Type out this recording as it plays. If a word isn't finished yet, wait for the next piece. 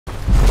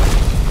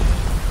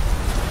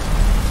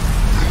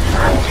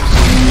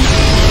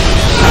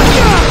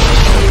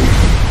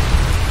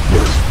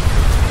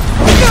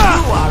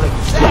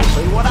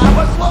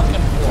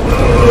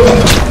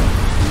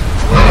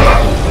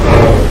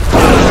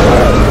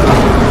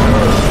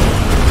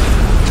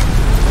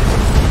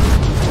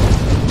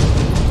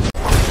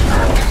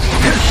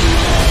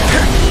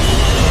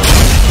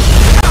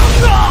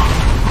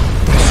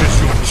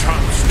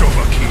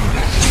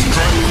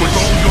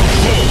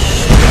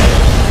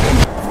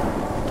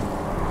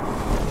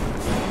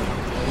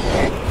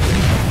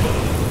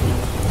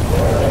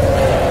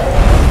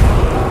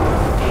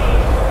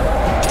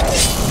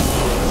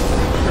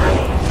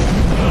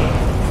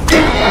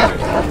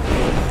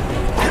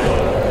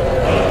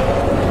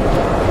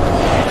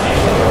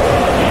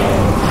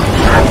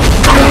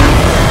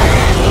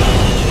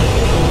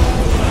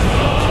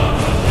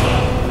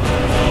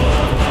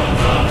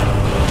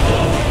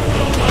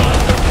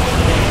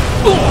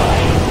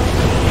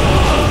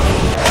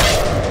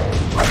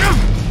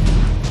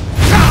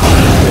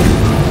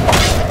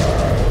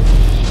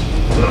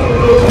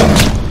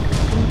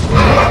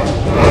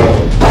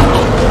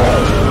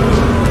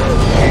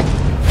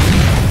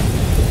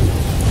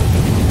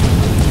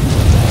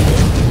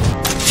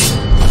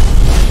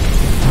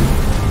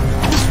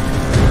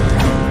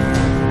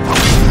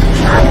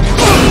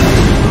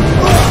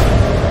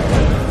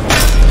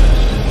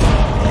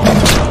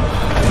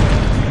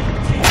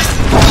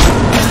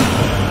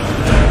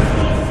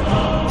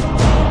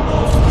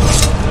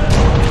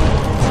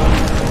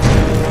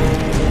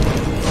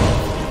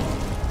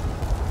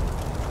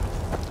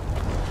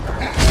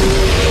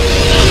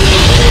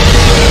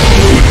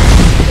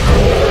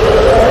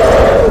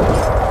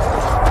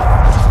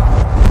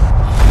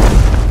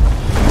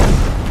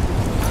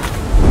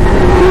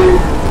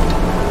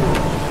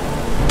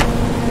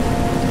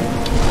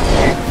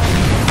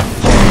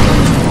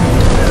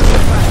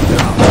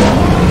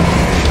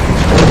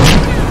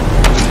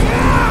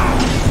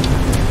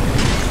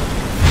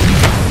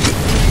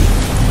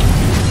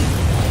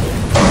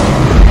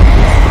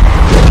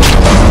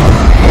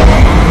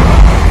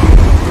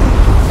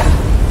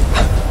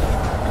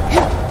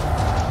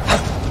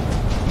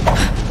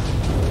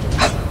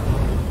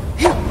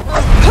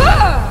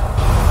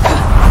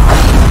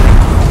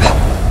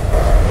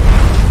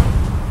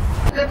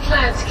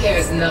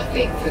cares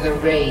nothing for the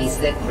rays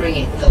that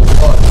bringeth the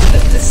warmth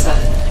of the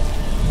sun.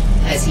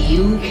 As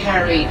you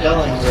carried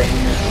onward,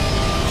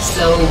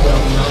 so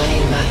will my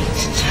light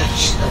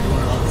touch the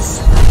world's.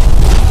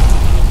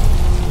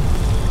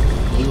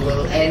 You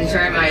will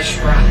enter my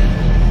shrine.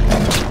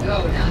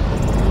 Go now.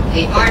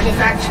 The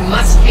artifact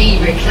must be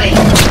reclaimed,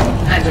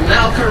 and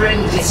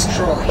Malkaran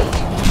destroyed.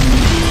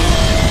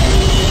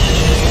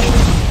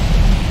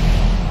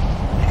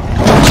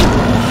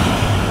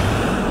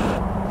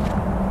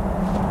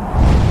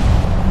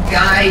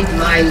 Guide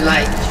my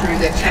light through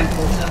the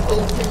temple to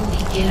open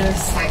the inner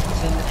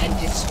sanctum and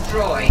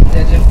destroy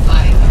the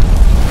defiler.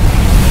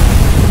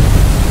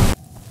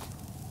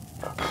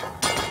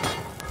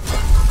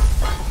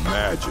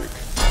 Magic.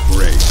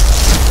 Great.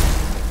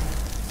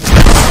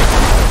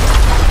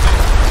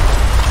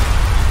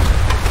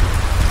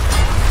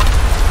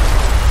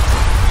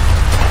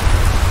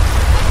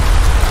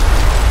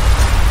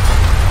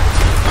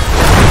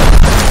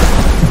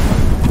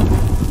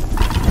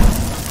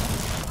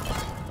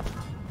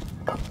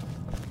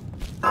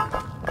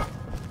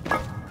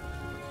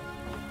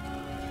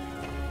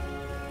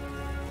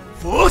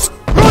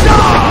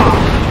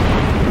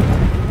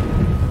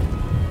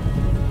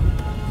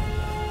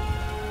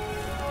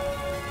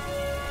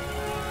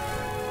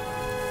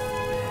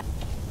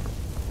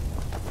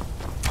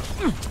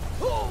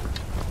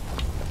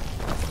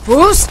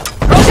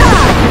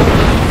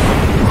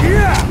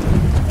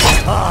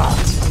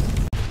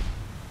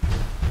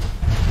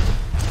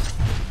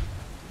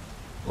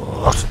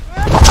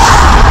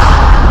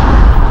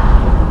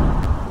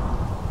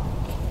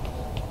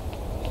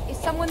 Is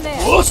someone there?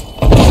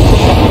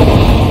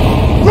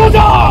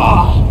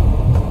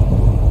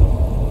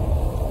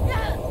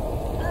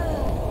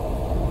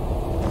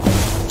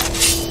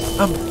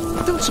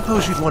 I don't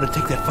suppose you'd want to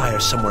take that fire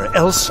somewhere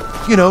else?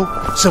 You know,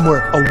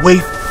 somewhere away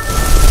from...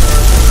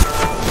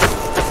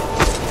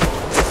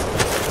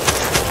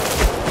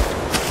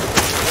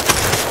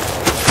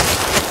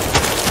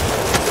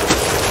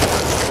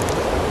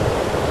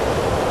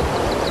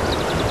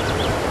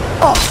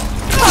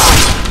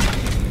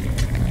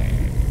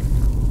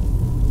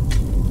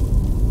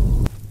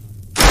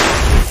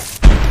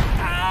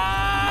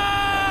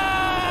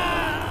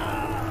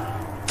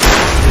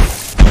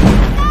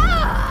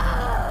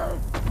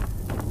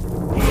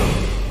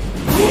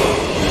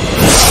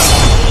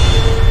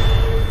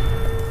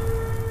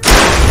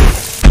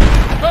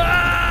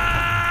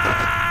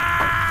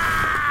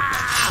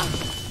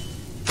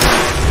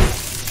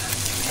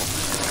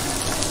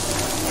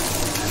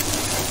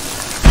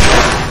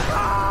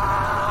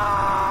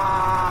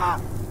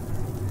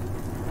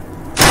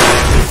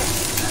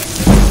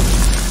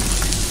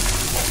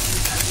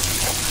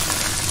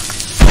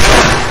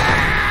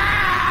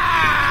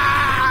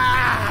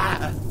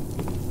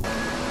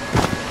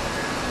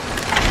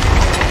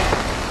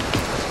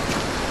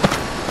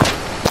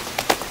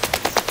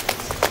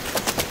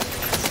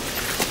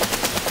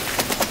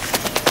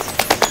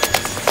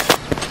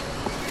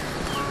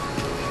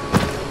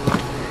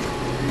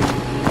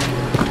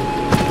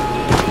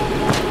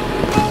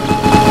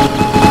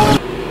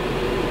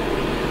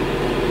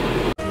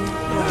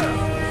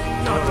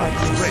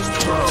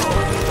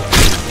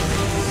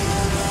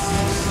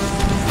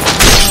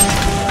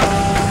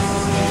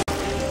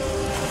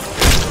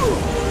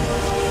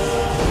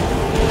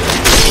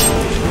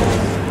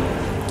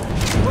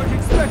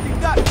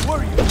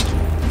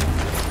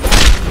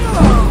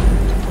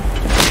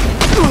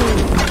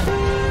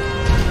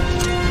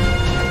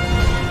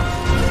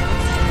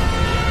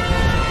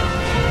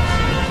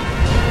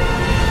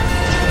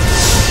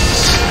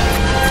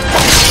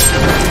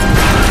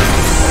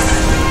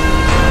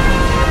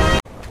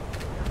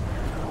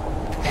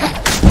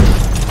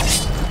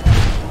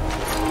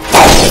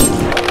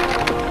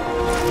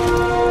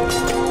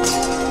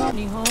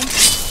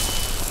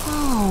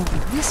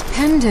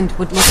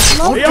 Would look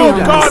lovely. The old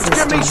gods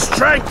give me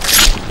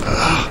strength!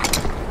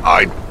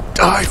 I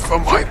die for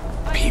my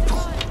people.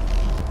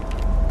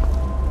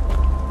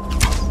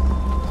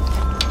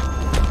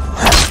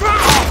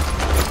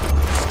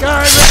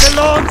 Skyrim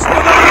belongs to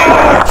the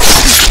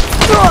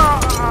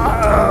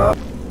Lord!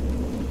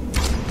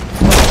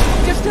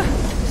 Just a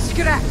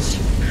scratch.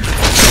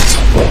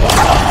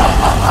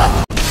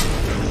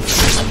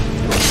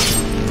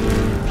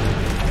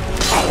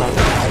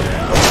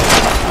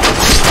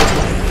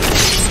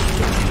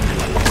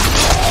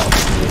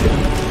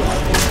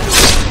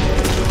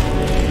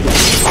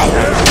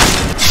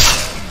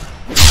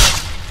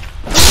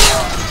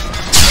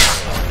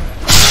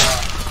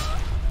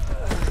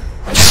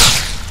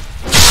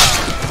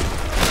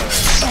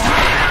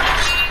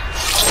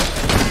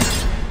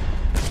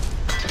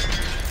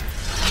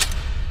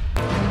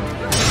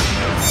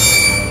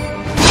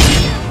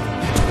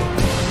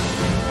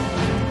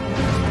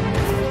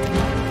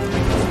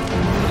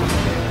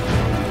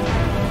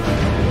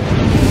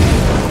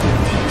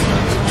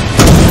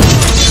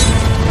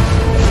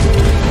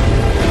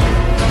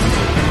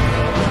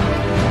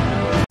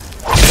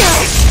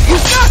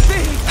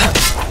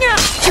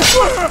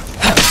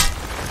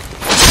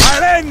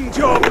 I'll end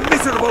your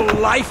miserable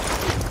life!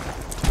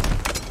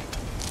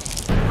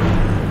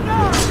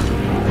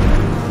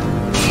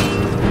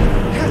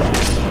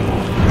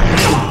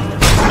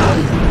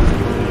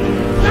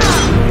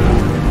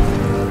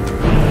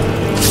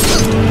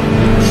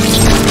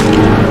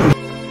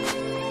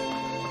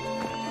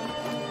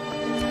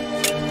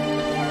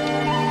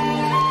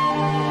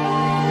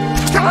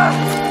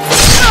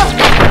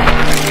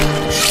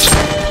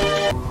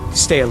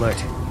 Stay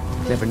alert.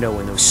 Never know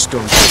when those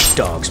stormcloaked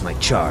dogs might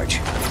charge.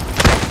 Move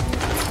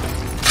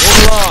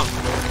along!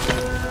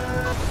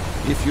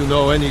 If you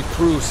know any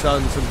true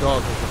sons and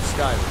daughters of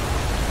Skyrim,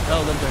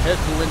 tell them to head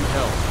to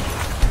Windhelm.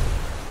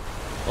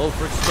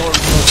 Ulfric's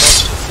Stormcloak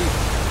wants to see them.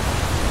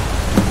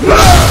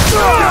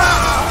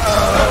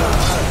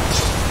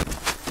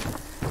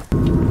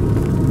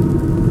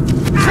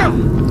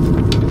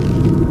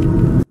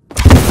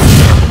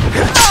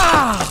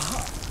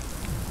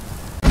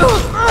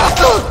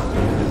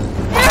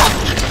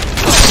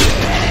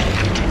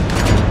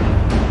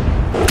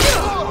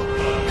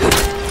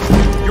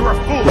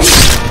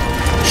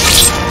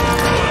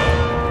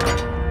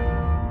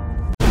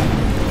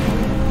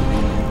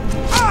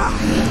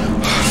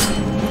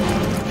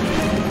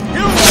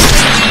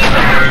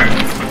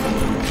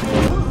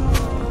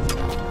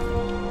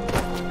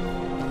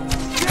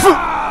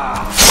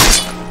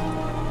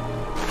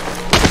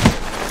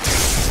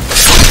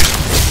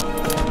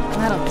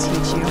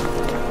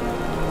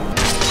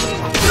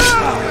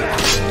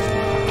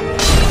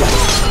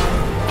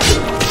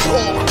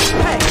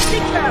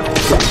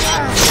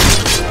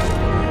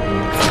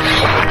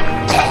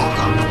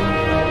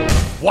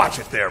 Watch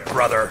it there,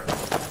 brother.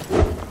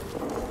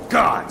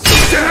 Gods!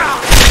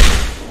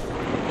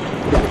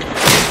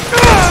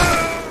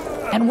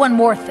 And one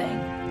more thing.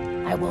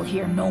 I will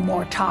hear no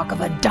more talk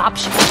of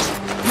adoption.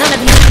 None of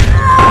you...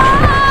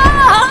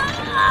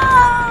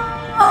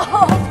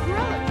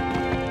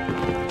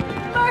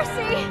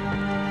 Mercy!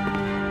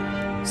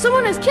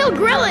 Someone has killed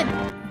Grillin!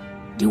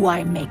 Do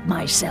I make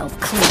myself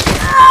clear?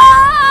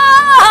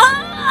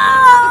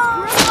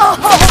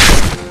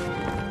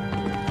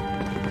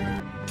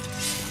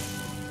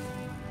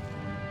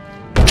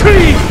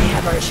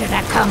 Never should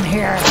have come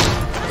here.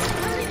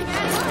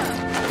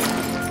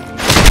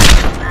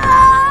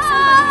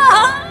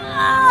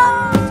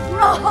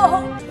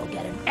 You'll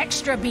get an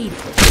extra beating.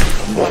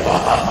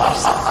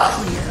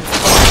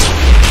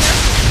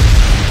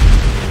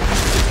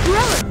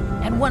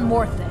 And one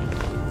more thing.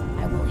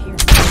 I will hear no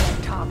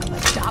talk of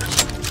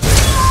adoption.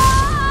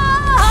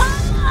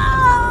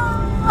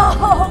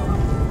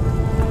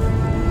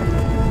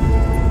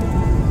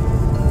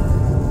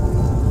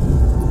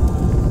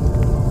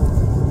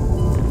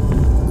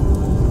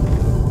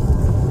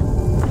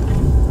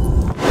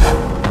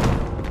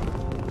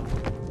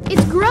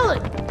 It's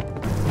Grillin!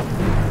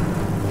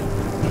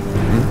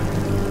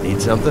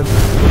 Need something?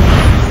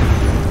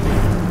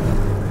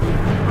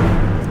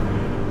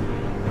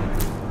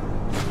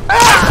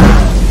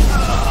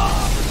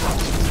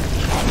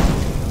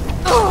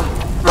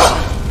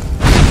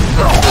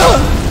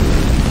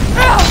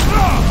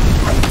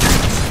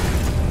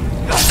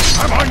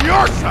 I'm on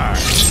your side!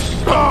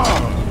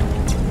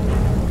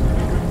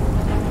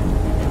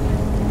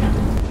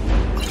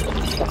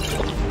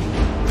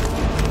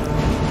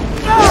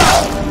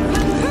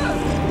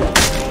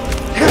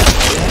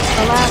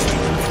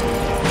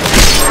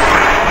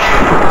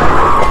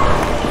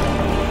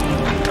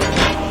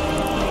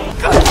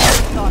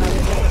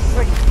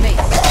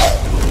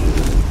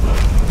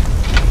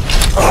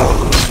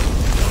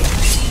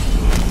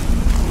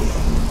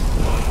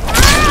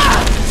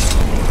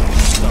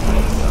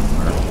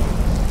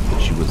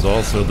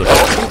 Also the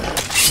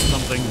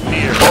something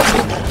near.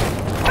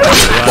 Her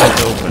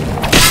eyes open,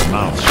 her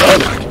mouth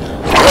shut.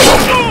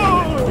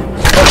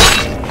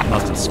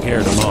 Must have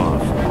scared him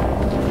off.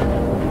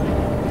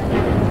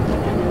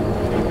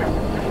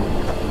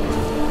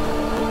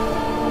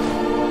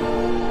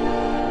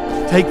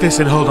 Take this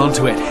and hold on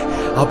to it.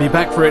 I'll be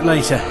back for it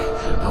later.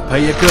 I'll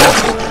pay you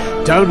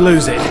good. Don't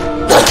lose it.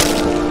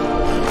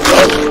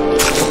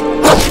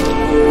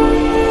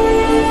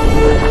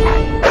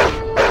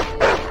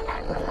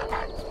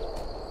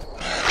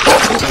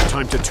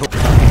 Time to talk.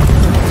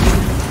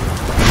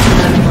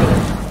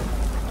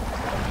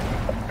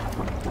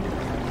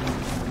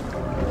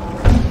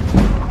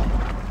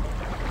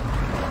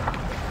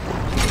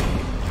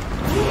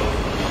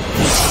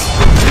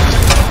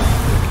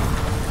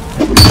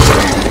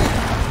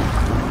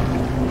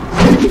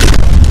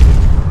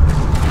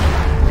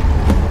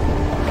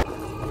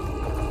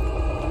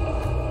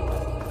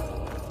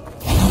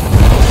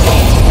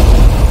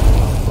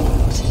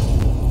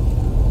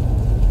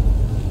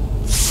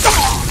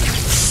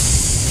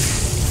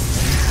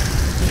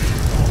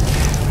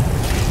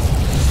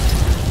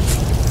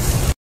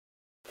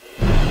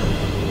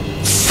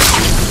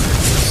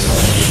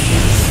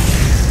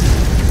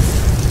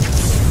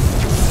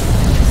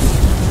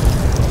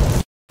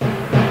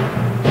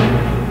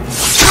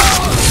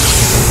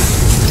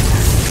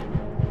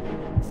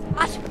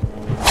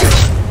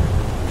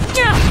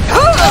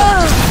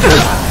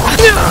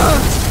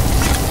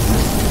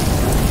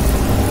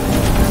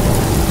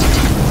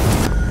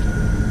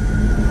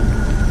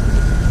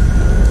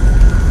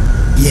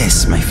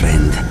 Yes, my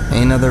friend.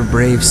 Another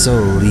brave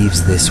soul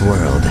leaves this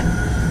world.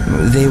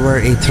 They were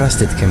a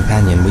trusted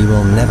companion we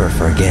will never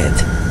forget.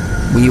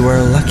 We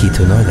were lucky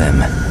to know them.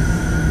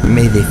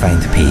 May they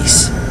find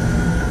peace.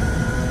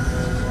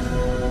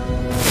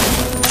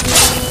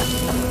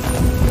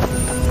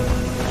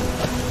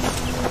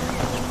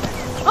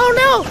 Oh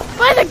no!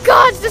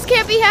 This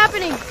can't be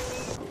happening!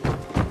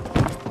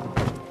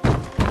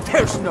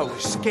 There's no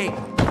escape.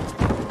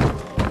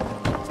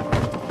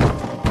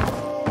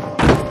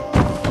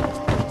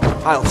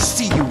 I'll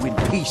see you in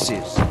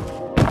pieces.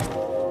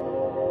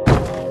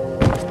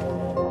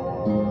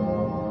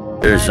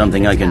 There's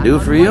something I can do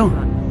for you?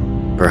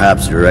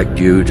 Perhaps direct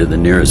you to the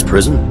nearest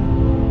prison?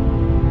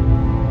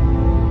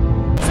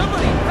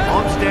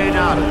 I'm staying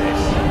out of this.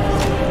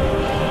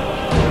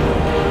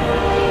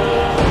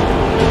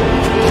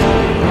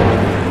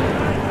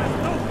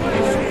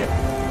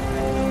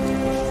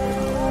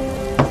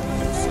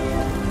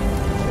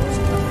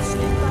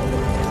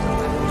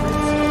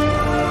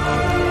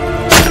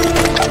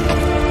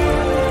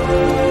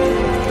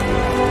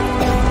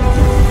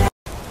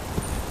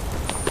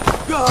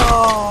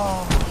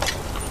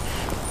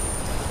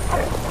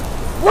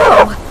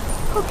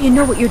 You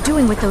know what you're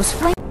doing with those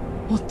flames.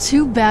 Well,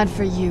 too bad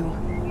for you.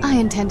 I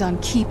intend on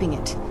keeping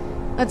it.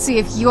 Let's see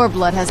if your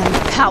blood has any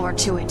power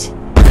to it.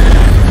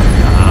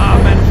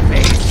 Come and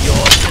face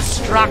your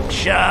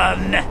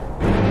destruction!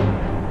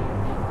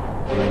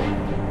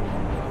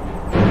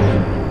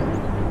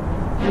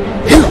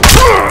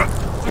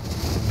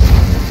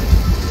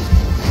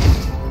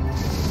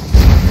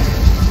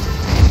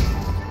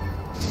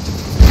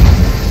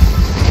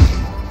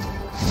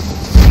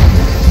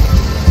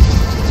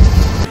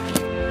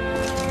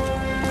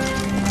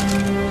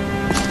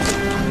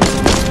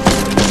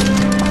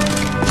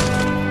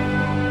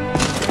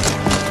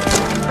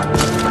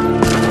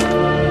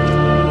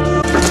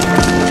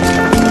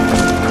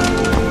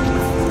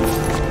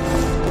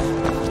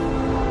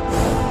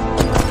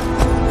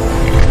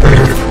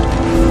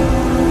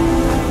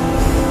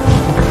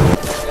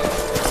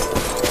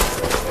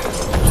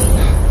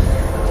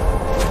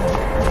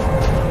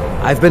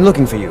 I've been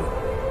looking for you.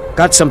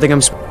 Got something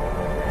I'm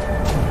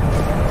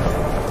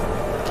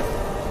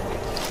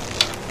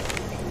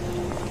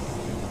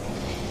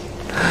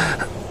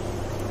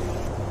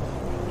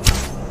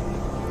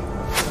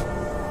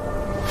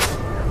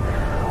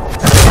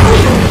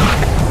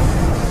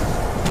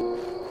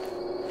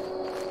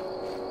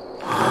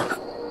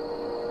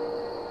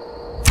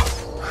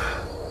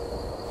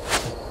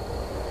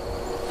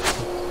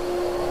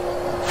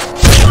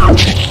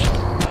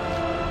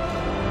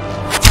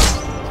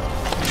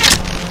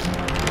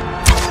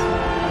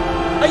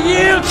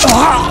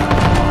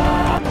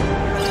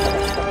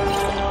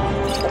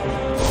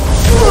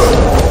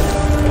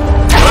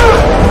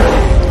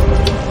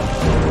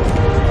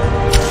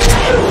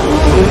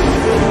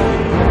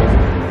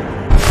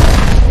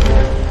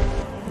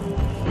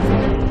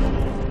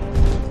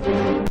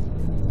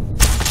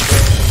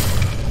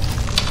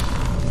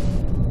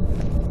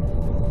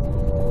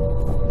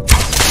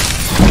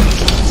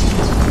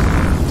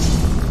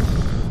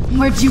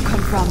Where'd you come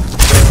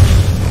from?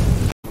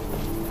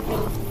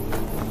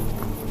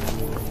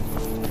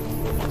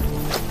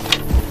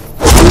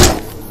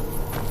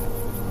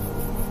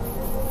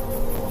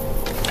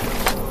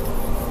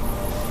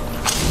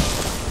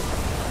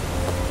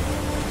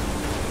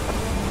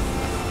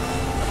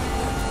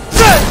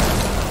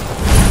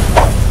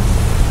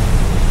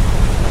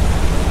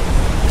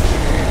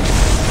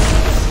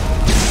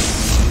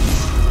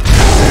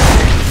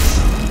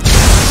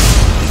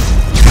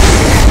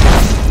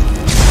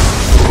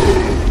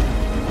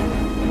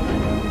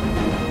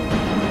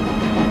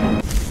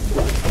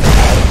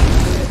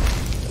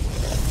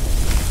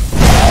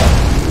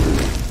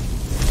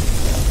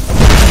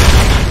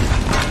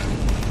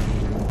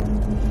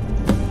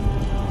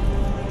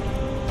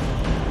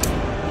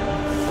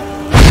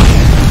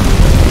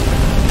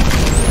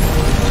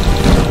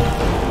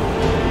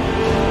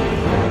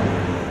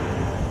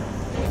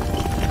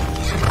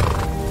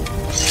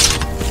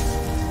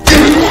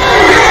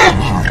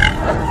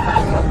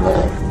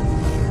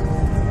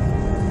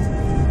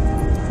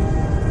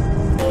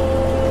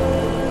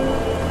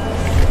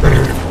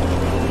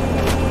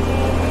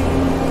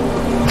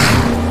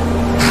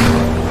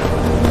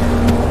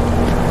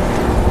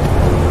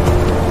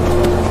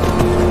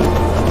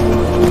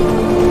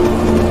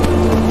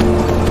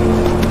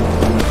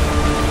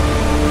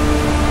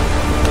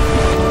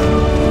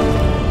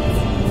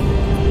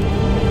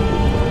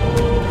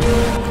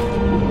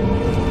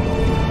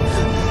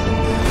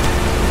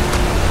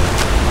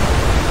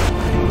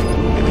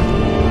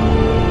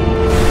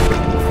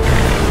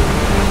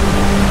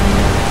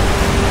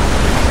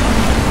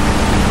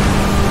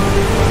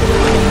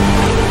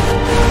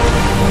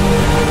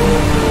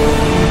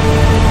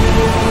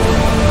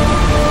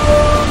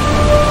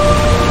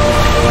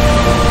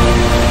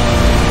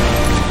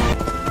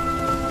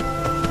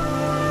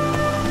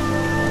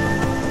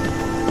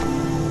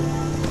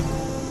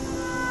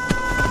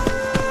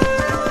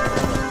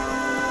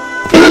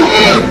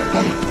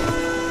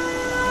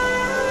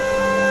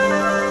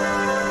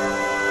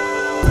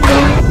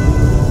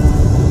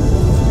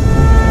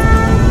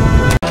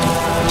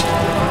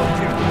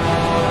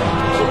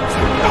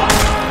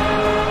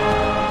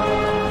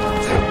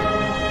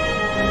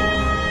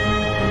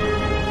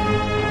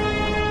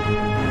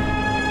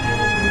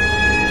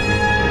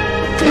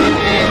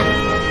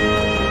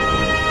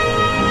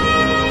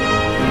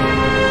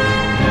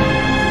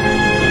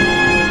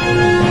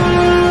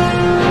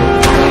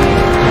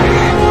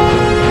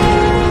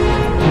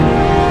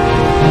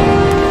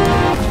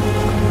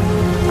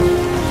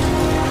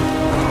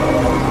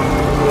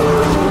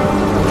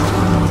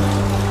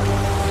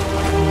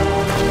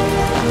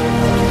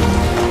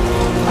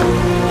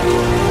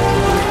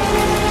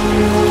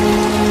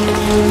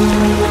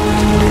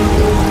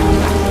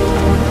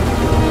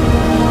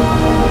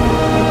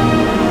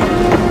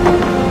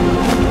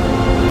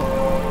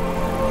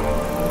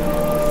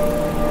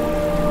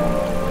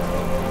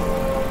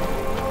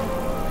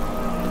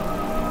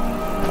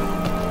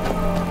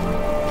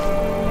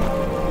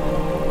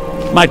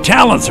 My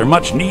talents are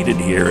much needed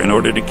here in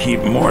order to keep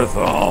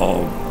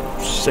Morthal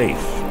safe.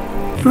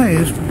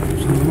 Please,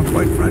 somewhat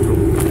quite fragile.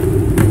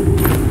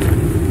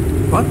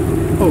 What?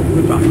 Oh,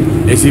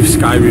 goodbye. As if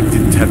Skyrim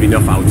didn't have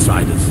enough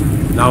outsiders.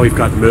 Now we've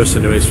got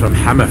mercenaries from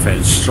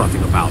Hammerfell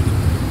strutting about.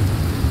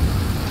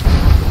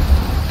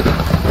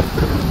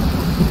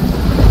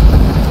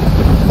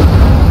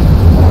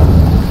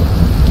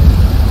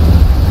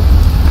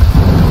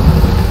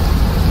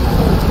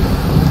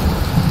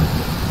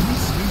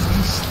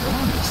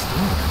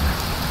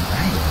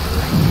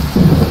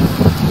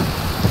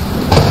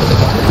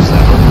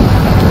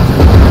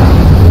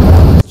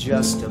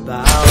 Just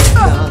about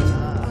done.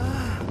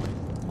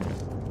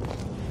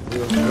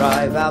 We'll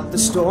drive out the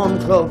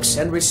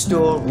stormcloaks and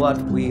restore what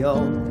we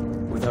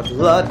own. With our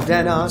blood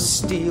and our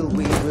steel,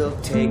 we will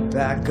take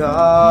back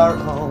our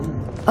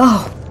home.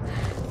 Oh,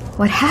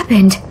 what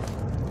happened?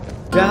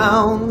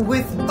 Down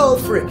with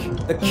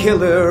Ulfric, the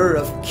killer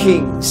of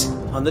kings,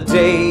 on the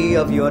day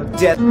of your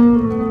death.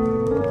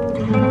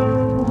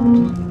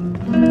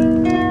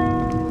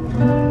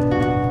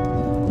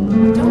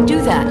 Don't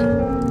do that.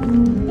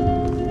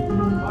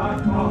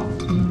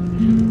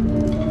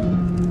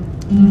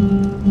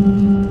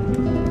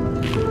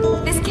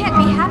 This can't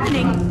be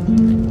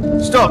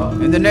happening. Stop,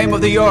 in the name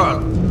of the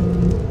Jarl.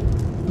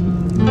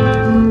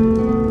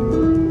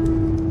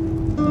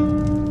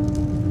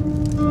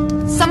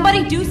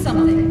 Somebody do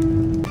something.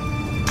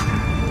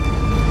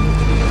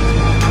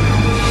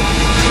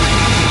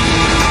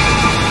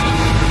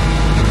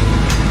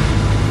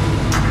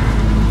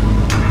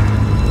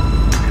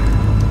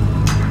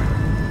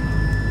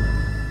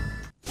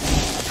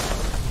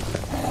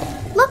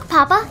 Look,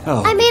 Papa,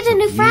 I made a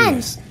new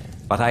friend.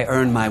 But I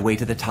earned my way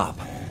to the top.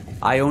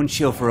 I own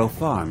Chilfaro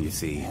Farm, you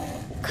see.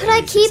 Could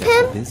I keep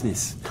him?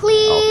 Business.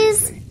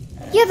 Please? Obviously.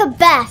 You're the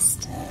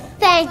best.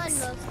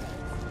 Thanks.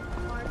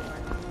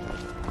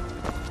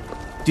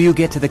 Do you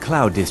get to the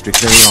Cloud District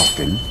very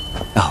often?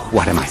 Oh,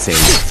 what am I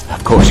saying?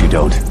 Of course you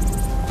don't.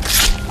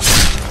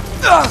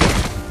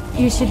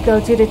 You should go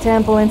to the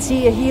temple and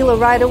see a healer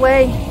right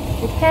away.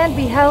 It can't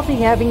be healthy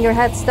having your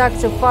head stuck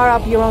so far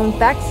up your own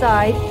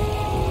backside.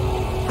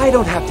 I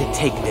don't have to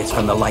take this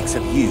from the likes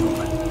of you.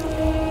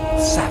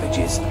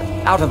 Savages.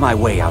 Out of my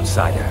way,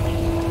 outsider.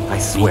 I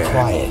swear. Be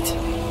quiet.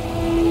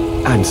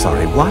 I'm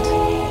sorry, what?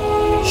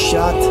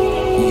 Shut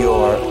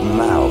your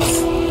mouth.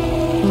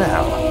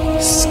 Now,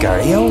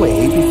 scurry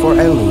away before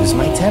I lose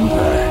my temper.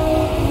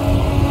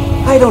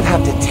 I don't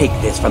have to take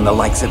this from the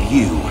likes of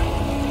you.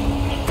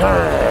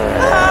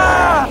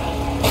 Ah!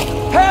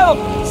 Help!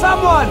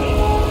 Someone!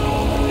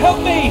 Help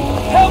me!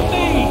 Help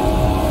me!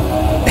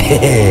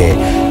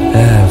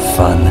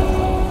 Fun.